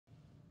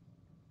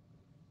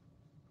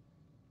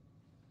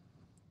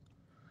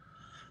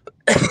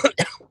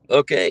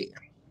Okay.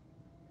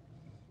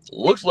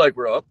 Looks like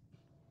we're up.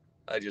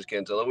 I just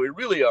can't tell if we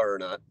really are or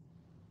not.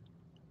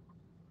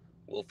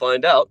 We'll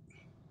find out.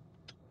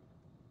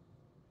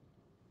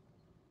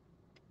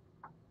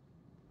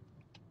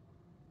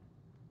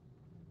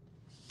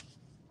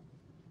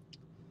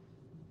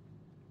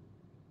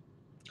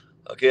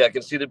 Okay, I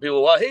can see the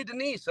people. Wow, hey,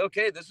 Denise.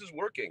 Okay, this is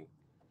working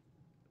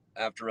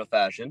after a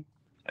fashion.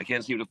 I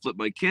can't seem to flip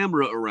my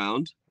camera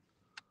around.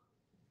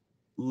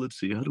 Let's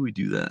see. How do we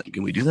do that?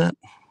 Can we do that?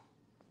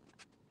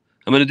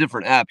 I'm in a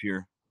different app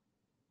here.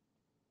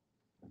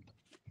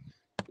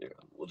 Here,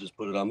 we'll just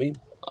put it on me.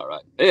 All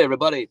right. Hey,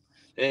 everybody.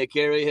 Hey,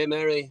 Carrie. Hey,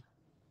 Mary.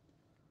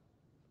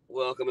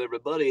 Welcome,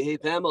 everybody. Hey,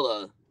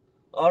 Pamela.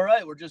 All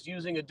right, we're just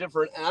using a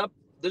different app.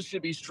 This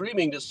should be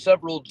streaming to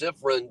several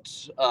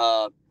different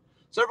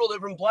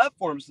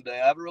platforms today.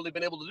 I haven't really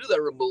been able to do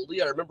that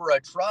remotely. I remember I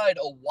tried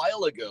a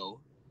while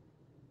ago,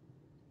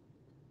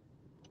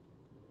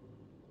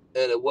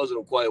 and it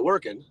wasn't quite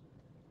working.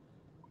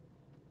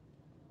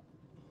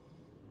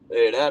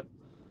 Hey, Dad.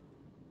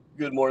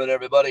 Good morning,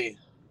 everybody.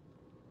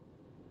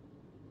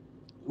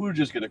 We're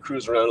just going to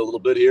cruise around a little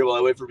bit here while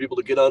I wait for people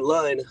to get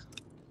online.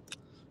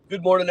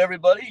 Good morning,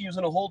 everybody.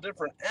 Using a whole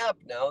different app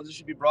now. This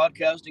should be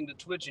broadcasting to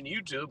Twitch and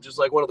YouTube, just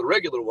like one of the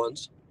regular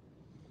ones.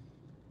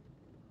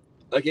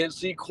 I can't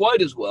see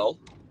quite as well,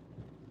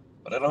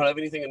 but I don't have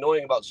anything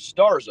annoying about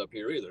stars up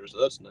here either,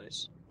 so that's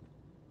nice.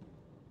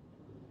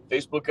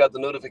 Facebook got the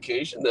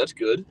notification. That's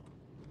good.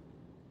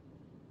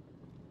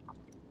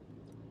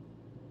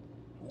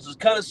 This is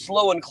kind of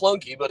slow and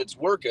clunky, but it's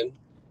working.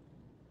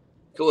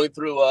 Going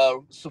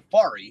through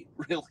Safari,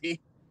 really.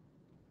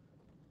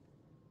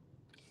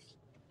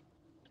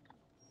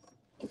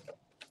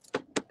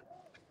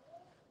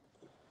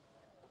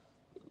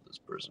 This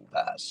person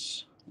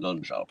pass.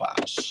 None shall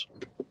pass.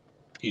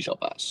 He shall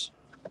pass.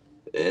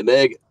 Hey,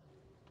 Meg.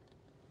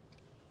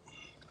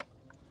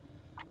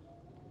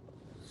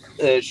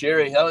 Hey,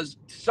 Sherry. I was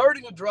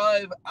starting to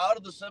drive out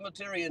of the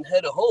cemetery and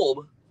head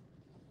home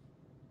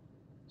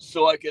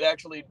so I could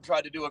actually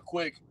try to do a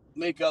quick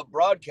makeup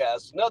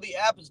broadcast. Now the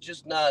app is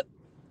just not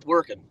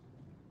working.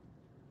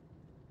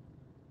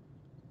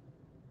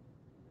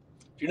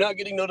 If you're not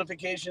getting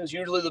notifications,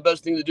 usually the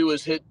best thing to do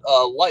is hit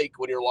like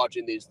when you're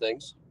watching these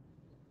things.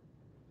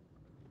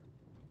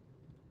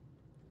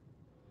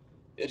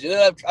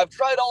 I've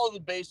tried all of the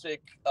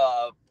basic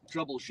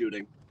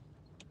troubleshooting,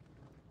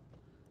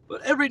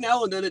 but every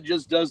now and then it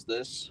just does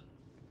this.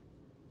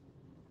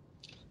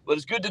 But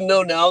it's good to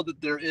know now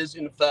that there is,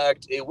 in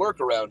fact, a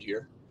workaround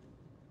here.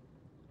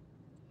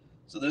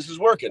 So this is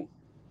working.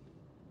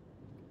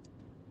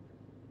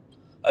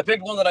 I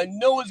picked one that I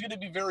know is going to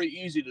be very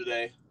easy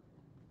today,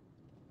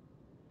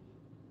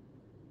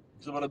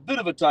 because I'm on a bit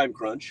of a time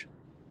crunch.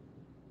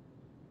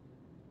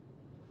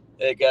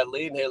 Hey,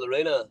 Kathleen. Hey,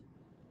 Lorena.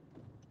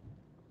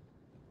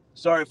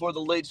 Sorry for the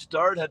late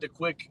start. Had to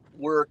quick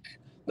work.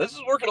 This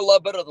is working a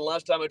lot better than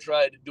last time I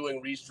tried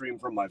doing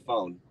Restream from my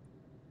phone,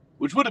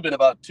 which would have been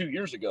about 2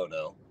 years ago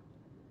now.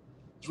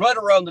 It's right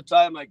around the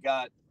time I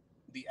got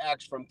the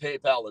axe from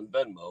PayPal and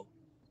Venmo.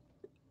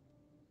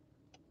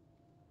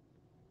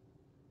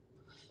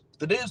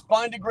 Today is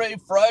Find a Grave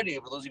Friday.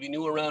 For those of you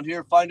new around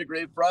here, Find a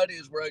Grave Friday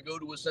is where I go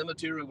to a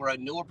cemetery where I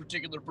know a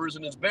particular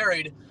person is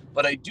buried,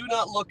 but I do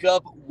not look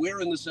up where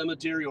in the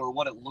cemetery or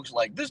what it looks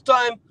like. This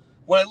time,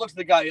 when I looked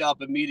the guy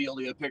up,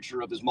 immediately a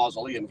picture of his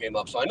mausoleum came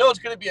up. So I know it's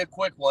going to be a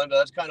quick one, but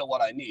that's kind of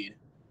what I need.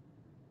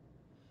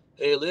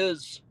 Hey,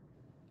 Liz.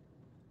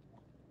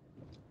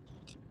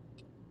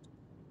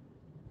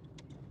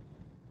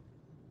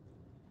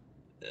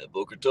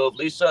 Boker Tov,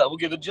 Lisa. We'll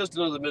give it just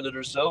another minute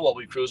or so while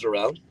we cruise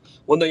around.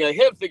 One thing I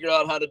have figured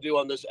out how to do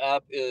on this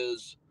app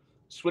is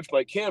switch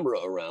my camera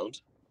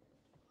around.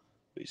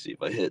 Let me see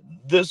if I hit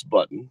this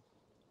button.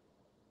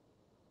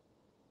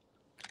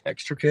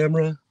 Extra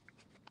camera.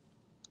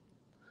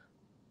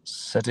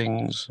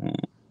 Settings.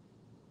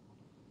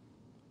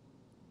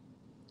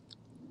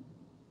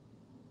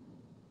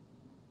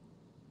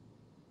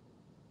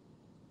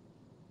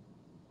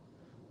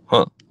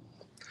 Huh.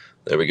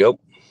 There we go.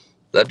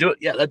 That do it?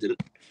 Yeah, that did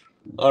it.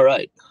 All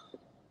right.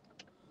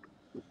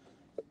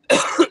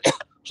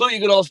 So you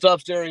can all stop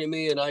staring at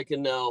me, and I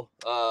can now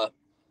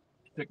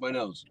pick my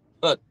nose.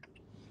 All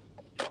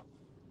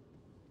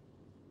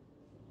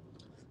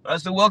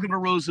right, so welcome to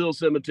Rose Hill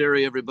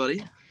Cemetery,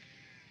 everybody.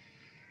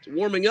 It's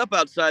warming up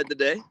outside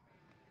today.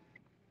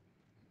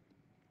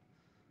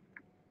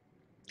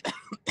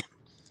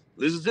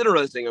 This is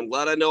interesting. I'm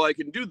glad I know I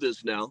can do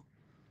this now,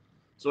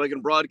 so I can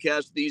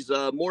broadcast these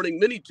morning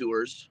mini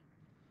tours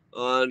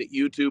on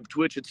YouTube,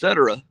 Twitch,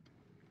 etc.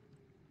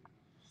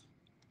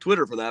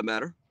 Twitter, for that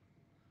matter.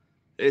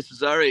 Hey,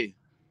 Cesare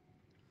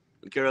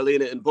and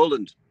Carolina in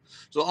Poland.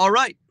 So, all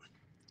right.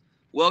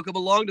 Welcome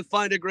along to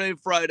Find a Grave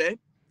Friday.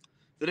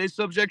 Today's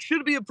subject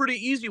should be a pretty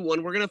easy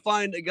one. We're going to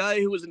find a guy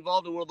who was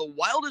involved in one of the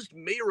wildest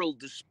mayoral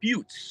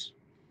disputes.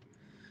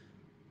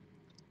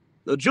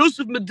 Now,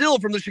 Joseph Medill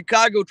from the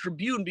Chicago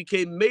Tribune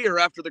became mayor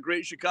after the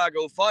Great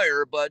Chicago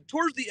Fire, but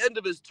towards the end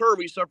of his term,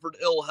 he suffered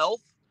ill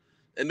health,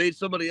 and made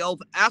somebody else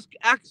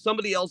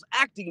somebody else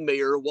acting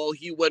mayor while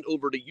he went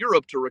over to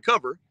Europe to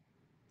recover.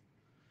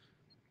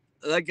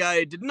 That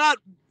guy did not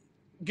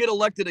get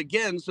elected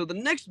again, so the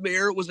next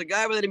mayor was a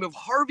guy by the name of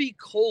Harvey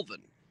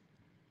Colvin.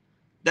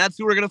 That's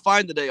who we're going to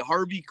find today,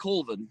 Harvey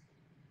Colvin.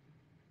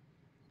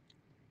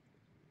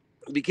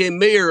 Became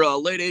mayor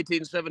late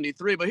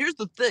 1873. But here's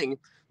the thing: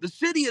 the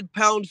city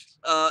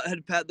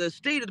the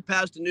state had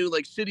passed a new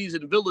like cities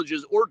and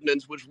villages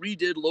ordinance which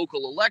redid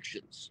local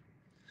elections,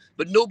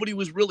 but nobody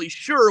was really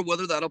sure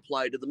whether that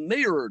applied to the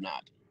mayor or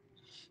not.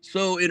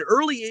 So in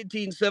early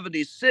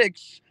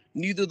 1876,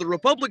 neither the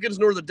Republicans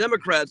nor the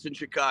Democrats in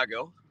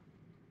Chicago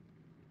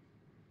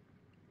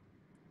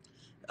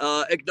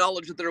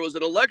acknowledged that there was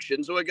an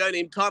election. So a guy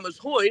named Thomas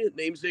Hoyne,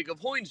 namesake of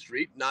Hoyne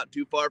Street, not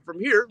too far from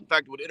here, in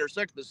fact, it would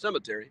intersect the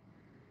cemetery,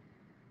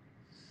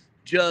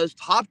 just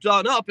hopped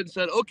on up and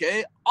said,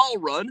 okay, I'll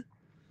run.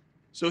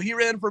 So he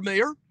ran for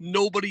mayor.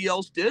 Nobody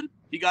else did.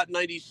 He got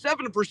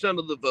 97%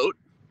 of the vote.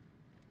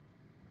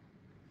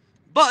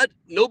 But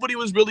nobody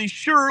was really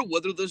sure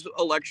whether this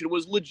election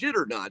was legit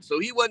or not. So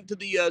he went to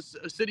the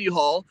city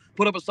hall,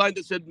 put up a sign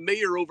that said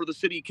mayor over the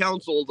city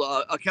council,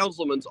 a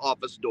councilman's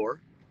office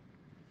door,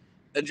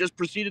 and just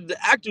proceeded to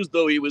act as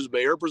though he was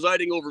mayor,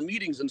 presiding over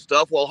meetings and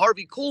stuff, while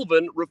Harvey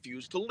Colvin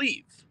refused to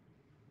leave.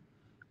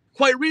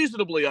 Quite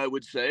reasonably, I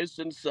would say,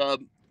 since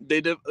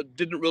they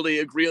didn't really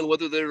agree on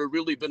whether there had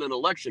really been an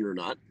election or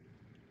not.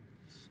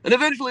 And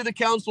eventually the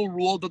council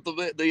ruled that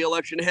the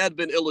election had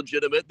been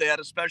illegitimate. They had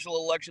a special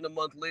election a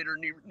month later.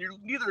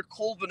 Neither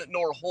Colvin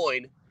nor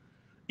Hoyne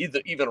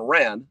even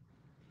ran.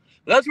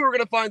 That's what we're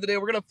going to find today.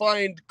 We're going to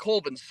find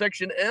Colvin,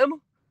 section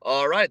M.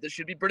 All right, this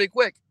should be pretty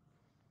quick.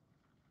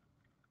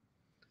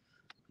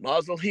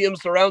 Mausoleum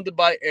surrounded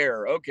by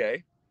air.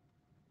 Okay.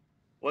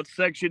 What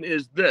section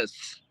is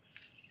this?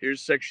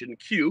 Here's section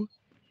Q.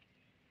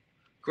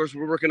 Of course,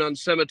 we're working on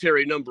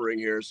cemetery numbering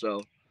here,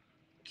 so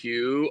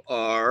Q,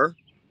 R.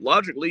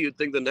 Logically, you'd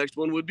think the next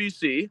one would be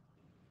C.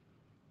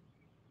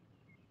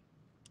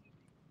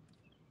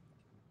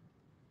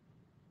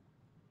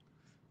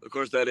 Of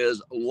course, that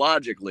is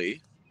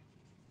logically.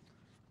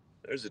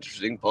 There's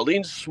interesting.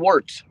 Pauline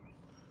Swart.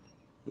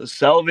 The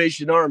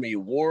Salvation Army.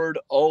 Ward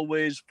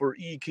always for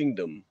E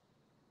Kingdom.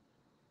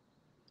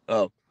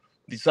 Oh,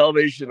 the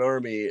Salvation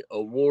Army.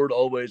 Award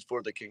always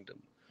for the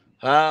kingdom.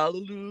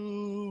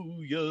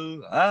 Hallelujah,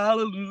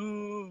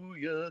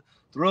 hallelujah.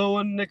 Throw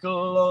a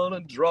nickel on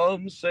a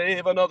drum,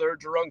 save another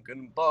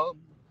drunken bum.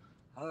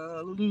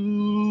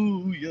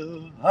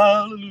 Hallelujah,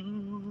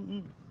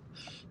 hallelujah.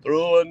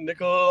 Throw a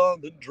nickel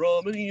on the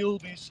drum and you'll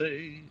be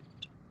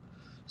saved.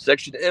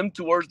 Section M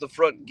towards the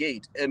front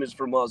gate. M is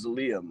for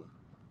mausoleum.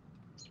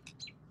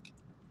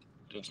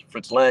 Doing some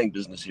Fritz Lang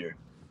business here.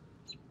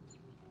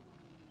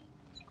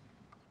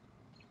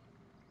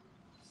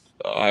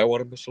 I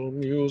want to miss some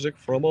music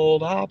from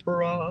old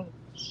operas.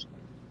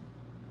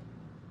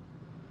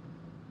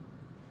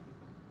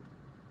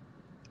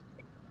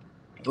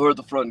 Toward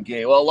the front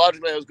gate. Well,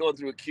 logically, I was going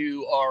through a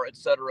Q, R,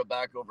 etc.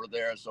 back over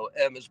there, so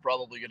M is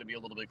probably going to be a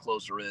little bit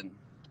closer in.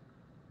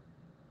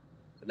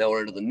 But now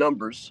we're into the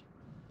numbers.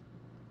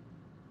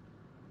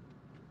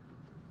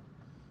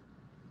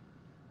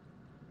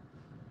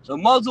 So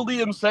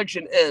mausoleum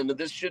section N,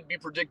 this should be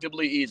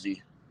predictably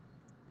easy.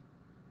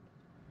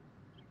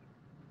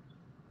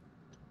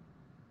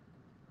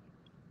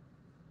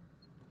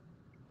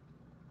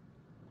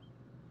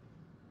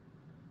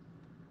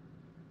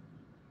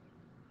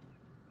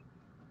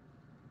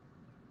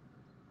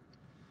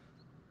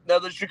 Now,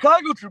 the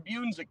Chicago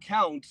Tribune's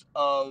account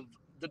of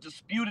the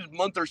disputed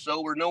month or so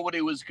where nobody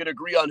could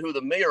agree on who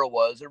the mayor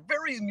was are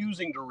very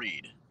amusing to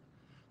read.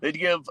 They'd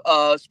give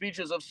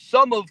speeches of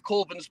some of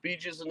Colvin's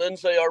speeches and then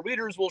say, our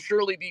readers will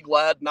surely be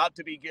glad not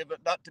to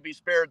be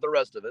spared the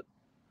rest of it.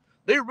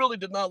 They really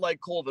did not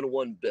like Colvin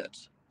one bit.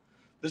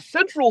 The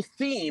central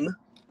theme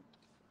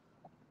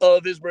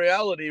of his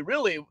morality,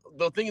 really,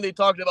 the thing they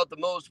talked about the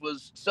most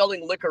was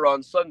selling liquor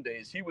on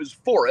Sundays. He was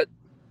for it.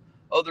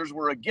 Others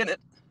were against it.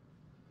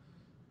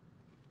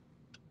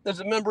 As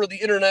a member of the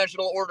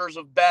International Orders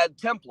of Bad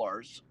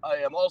Templars, I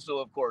am also,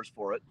 of course,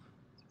 for it.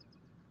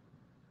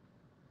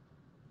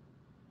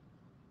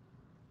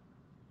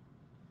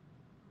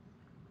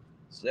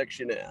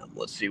 Section M.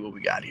 Let's see what we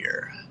got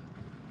here.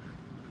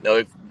 Now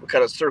we've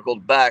kind of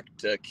circled back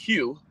to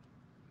Q.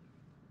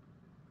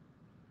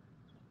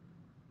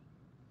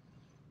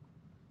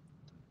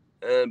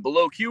 And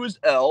below Q is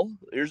L.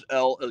 Here's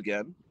L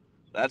again.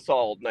 That's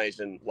all nice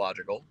and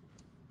logical.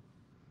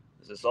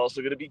 Is this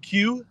also going to be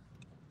Q?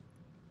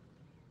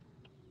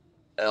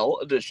 L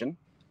addition.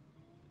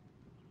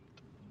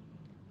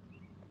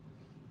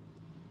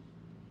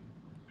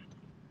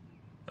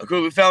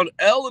 Okay, we found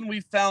L and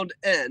we found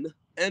N.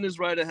 N is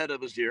right ahead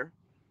of us here.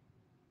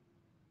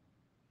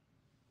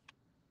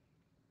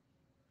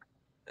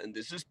 And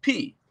this is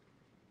P.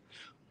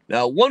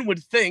 Now, one would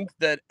think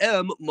that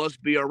M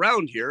must be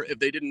around here if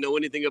they didn't know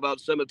anything about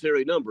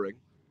cemetery numbering.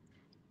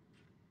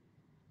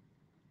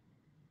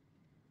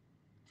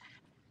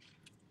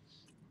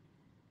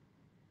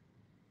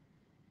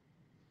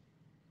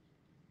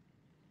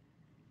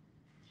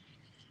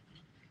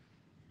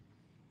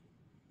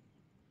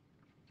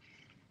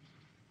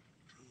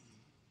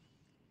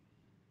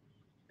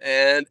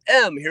 And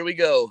M, here we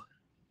go.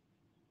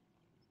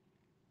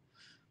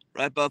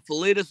 Right by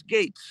Philetus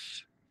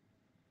Gates.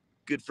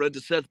 Good friend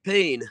to Seth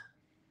Payne,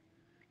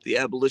 the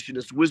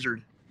abolitionist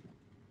wizard.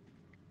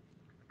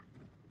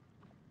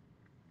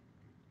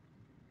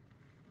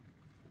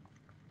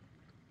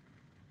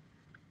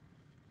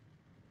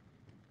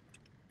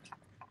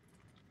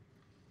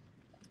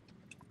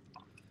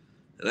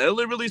 And I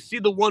only really see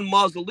the one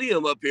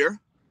mausoleum up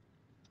here.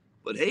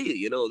 But hey,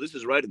 you know, this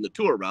is right in the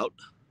tour route.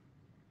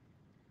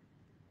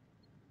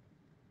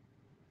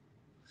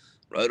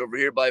 Right over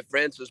here by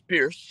Francis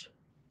Pierce.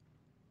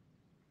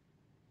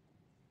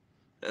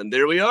 And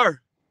there we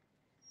are.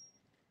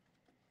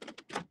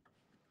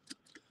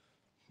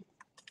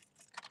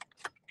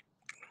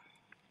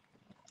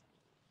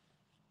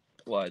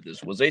 Why,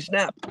 this was a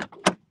snap.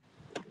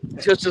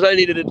 Just as I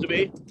needed it to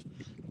be.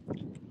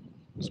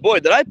 So boy,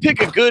 did I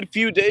pick a good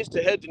few days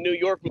to head to New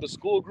York with a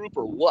school group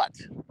or what?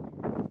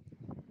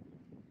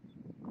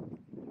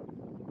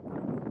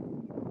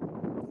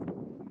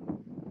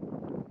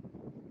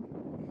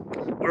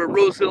 We're at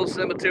Rose Hill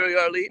Cemetery,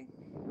 Arlene.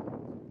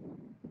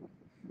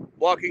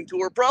 Walking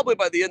tour probably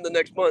by the end of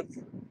next month.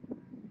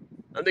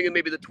 I'm thinking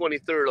maybe the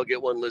 23rd I'll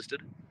get one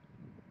listed.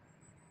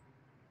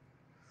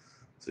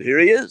 So here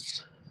he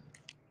is.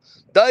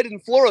 Died in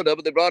Florida,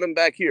 but they brought him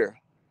back here.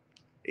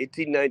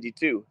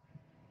 1892.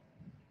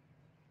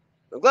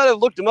 I'm glad I've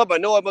looked him up. I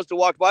know I must have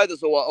walked by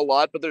this a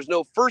lot, but there's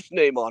no first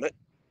name on it,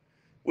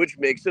 which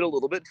makes it a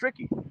little bit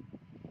tricky.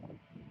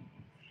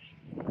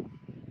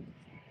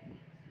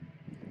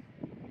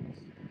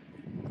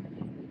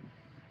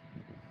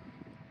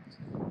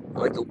 I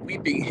like the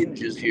weeping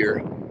hinges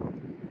here.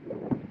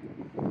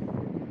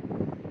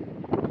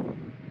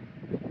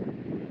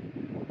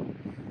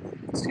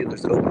 Let's see if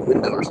there's an open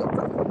window or something.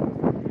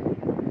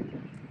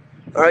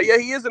 All right, yeah,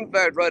 he is in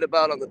fact right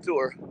about on the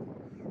tour.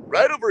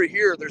 Right over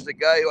here, there's a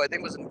guy who I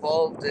think was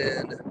involved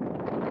in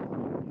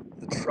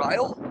the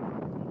trial.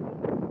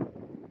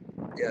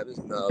 Yeah, this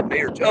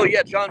mayor. Oh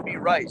yeah, John B.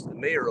 Rice, the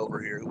mayor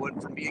over here, who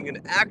went from being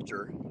an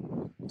actor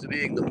to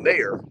being the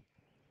mayor.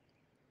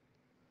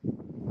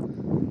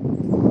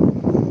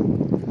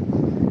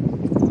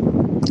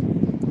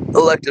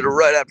 Elected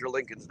right after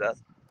Lincoln's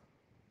death,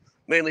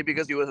 mainly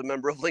because he was a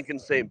member of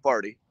Lincoln's same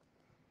party.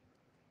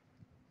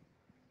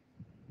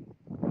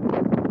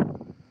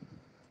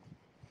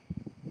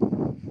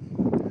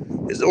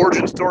 His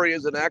origin story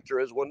as an actor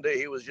is one day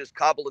he was just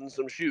cobbling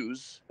some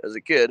shoes as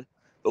a kid,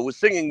 but was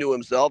singing to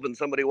himself, and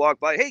somebody walked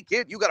by, "Hey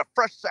kid, you got a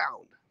fresh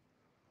sound."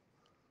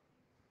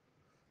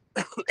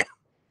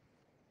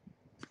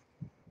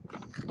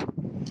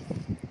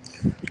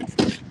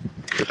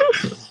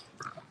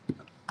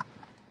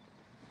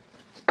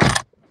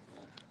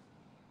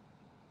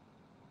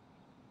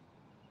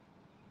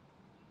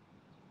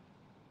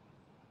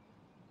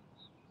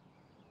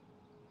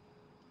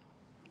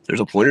 There's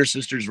a Pointer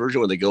Sisters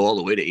version where they go all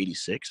the way to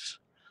 86.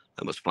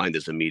 I must find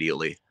this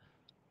immediately.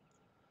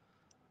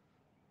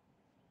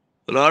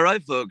 But all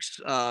right, folks.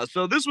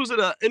 So this was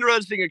an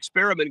interesting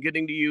experiment,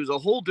 getting to use a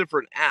whole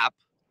different app,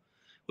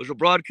 which will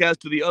broadcast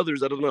to the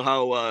others. I don't know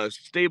how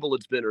stable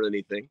it's been or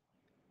anything.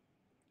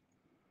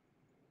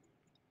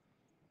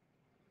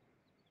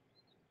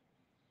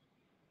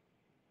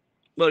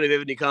 But if you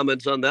have any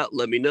comments on that,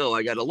 let me know.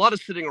 I got a lot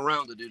of sitting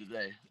around to do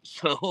today.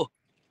 So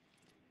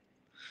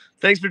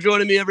thanks for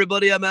joining me,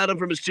 everybody. I'm Adam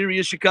from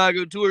Mysterious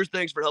Chicago Tours.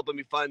 Thanks for helping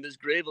me find this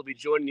grave. I'll be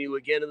joining you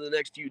again in the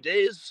next few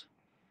days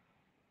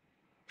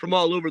from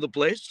all over the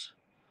place,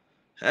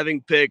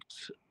 having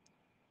picked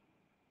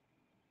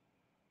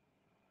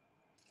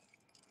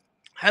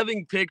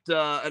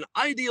an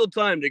ideal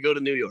time to go to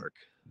New York.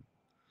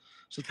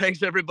 So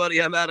thanks,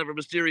 everybody. I'm Adam from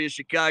Mysterious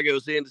Chicago,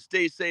 saying to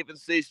stay safe and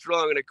stay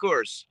strong. And, of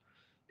course,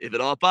 if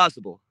at all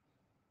possible,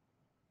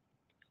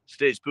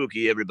 stay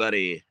spooky,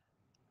 everybody.